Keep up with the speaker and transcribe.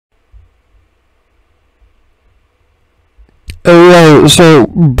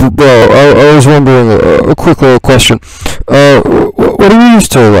bro, I was wondering a quick little question. What do you use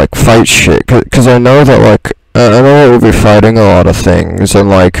to like fight shit? Cause I know that like I know we'll be fighting a lot of things, and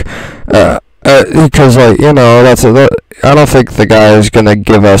like because like I don't think the guy is gonna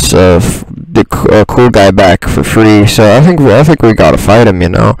give us the cool guy back for free. So I think we gotta fight him. You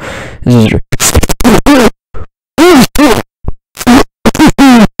know. This is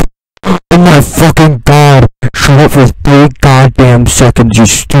oh my fucking god! Shut up for 3 goddamn seconds, you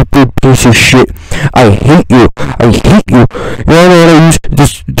stupid piece of shit! I hate you! I hate you! You know what I use?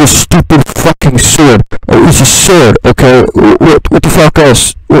 This stupid fucking sword! Oh, it's a sword, okay? What the fuck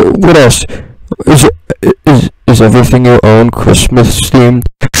else? What else? Is everything you own Christmas themed?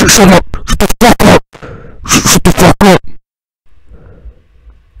 Shut up! Shut the fuck up! Shut the fuck up!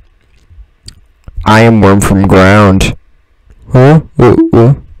 I am worm from ground. Huh?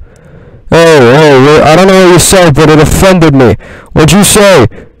 What? Hey, I don't know what you said, but it offended me. What'd you say?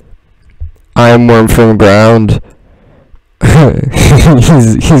 I am worm from ground. he's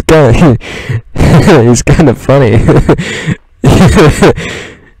kind of funny.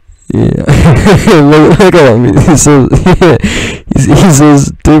 Yeah. look at him. He's so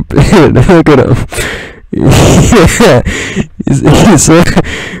stupid. Look at him. Yeah. He's so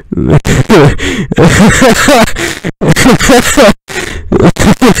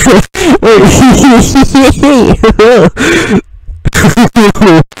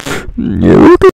yeah, look at